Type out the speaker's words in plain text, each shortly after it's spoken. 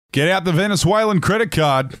Get out the Venezuelan credit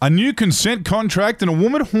card, a new consent contract, and a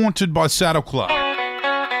woman haunted by Saddle Club.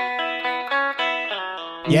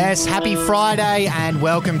 Yes, happy Friday and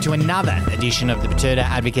welcome to another edition of the Betoota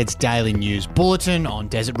Advocates Daily News Bulletin on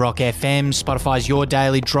Desert Rock FM, Spotify's Your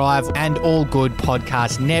Daily Drive and all good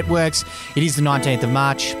podcast networks. It is the 19th of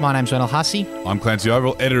March. My name's Wendell Hussey. I'm Clancy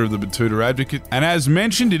Overall, editor of the Betoota Advocate. And as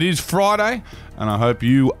mentioned, it is Friday, and I hope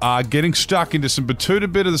you are getting stuck into some Betoota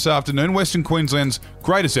Bitter this afternoon. Western Queensland's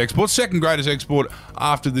greatest export, second greatest export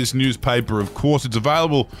after this newspaper, of course. It's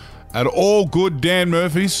available at all good Dan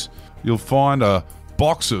Murphy's. You'll find a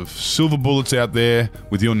box of silver bullets out there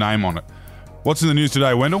with your name on it. What's in the news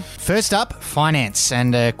today, Wendell? First up, finance,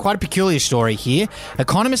 and quite a peculiar story here.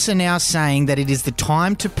 Economists are now saying that it is the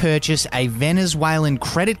time to purchase a Venezuelan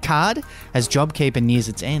credit card as JobKeeper nears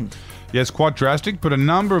its end. Yes, quite drastic, but a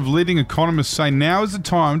number of leading economists say now is the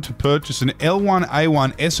time to purchase an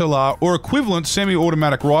L1A1 SLR or equivalent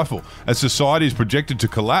semi-automatic rifle, as society is projected to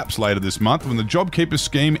collapse later this month when the JobKeeper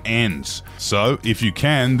scheme ends. So, if you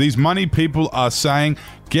can, these money people are saying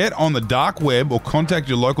get on the dark web or contact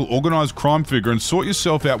your local organised crime figure and sort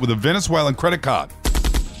yourself out with a Venezuelan credit card.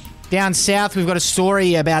 Down south, we've got a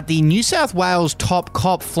story about the New South Wales top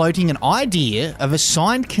cop floating an idea of a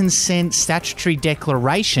signed consent statutory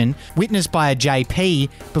declaration witnessed by a JP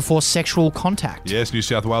before sexual contact. Yes, New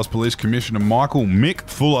South Wales Police Commissioner Michael Mick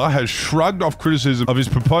Fuller has shrugged off criticism of his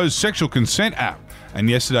proposed sexual consent app, and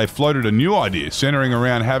yesterday floated a new idea centering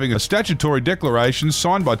around having a statutory declaration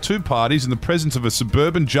signed by two parties in the presence of a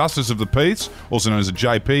suburban justice of the peace, also known as a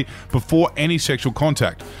JP, before any sexual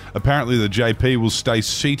contact. Apparently the JP will stay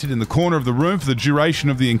seated in the corner of the room for the duration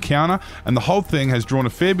of the encounter, and the whole thing has drawn a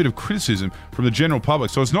fair bit of criticism from the general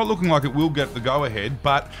public. So it's not looking like it will get the go-ahead,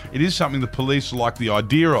 but it is something the police like the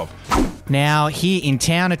idea of. Now, here in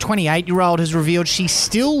town, a 28-year-old has revealed she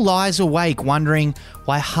still lies awake wondering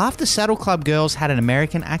why half the Saddle Club girls had an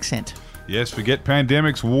American accent. Yes, forget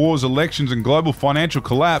pandemics, wars, elections, and global financial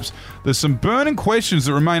collapse. There's some burning questions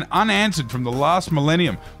that remain unanswered from the last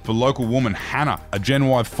millennium for local woman Hannah, a Gen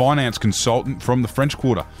Y finance consultant from the French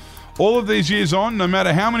Quarter. All of these years on, no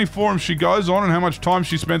matter how many forums she goes on and how much time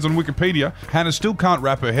she spends on Wikipedia, Hannah still can't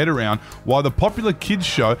wrap her head around why the popular kids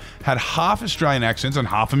show had half Australian accents and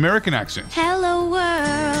half American accents. Hello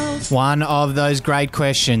world. One of those great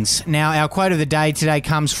questions. Now, our quote of the day today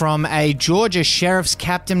comes from a Georgia Sheriff's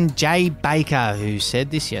Captain Jay Baker, who said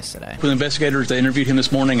this yesterday. The investigators, they interviewed him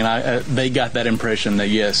this morning, and they got that impression that,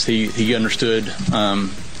 yes, he understood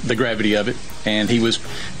the gravity of it, and he was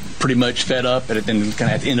pretty much fed up and kind of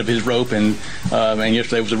at the end of his rope, and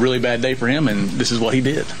yesterday was a really bad day for him, and this is what he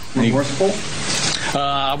did. Remorseful?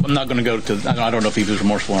 I'm not going to go to, I don't know if he was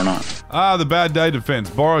remorseful or not. The bad day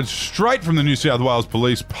defence, borrowed straight from the New South Wales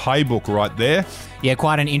Police playbook right there. Yeah,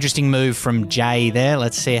 quite an interesting move from Jay there.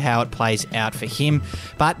 Let's see how it plays out for him.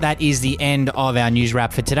 But that is the end of our news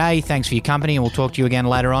wrap for today. Thanks for your company, and we'll talk to you again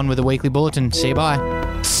later on with a weekly bulletin. See you, bye.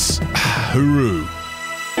 Hooroo.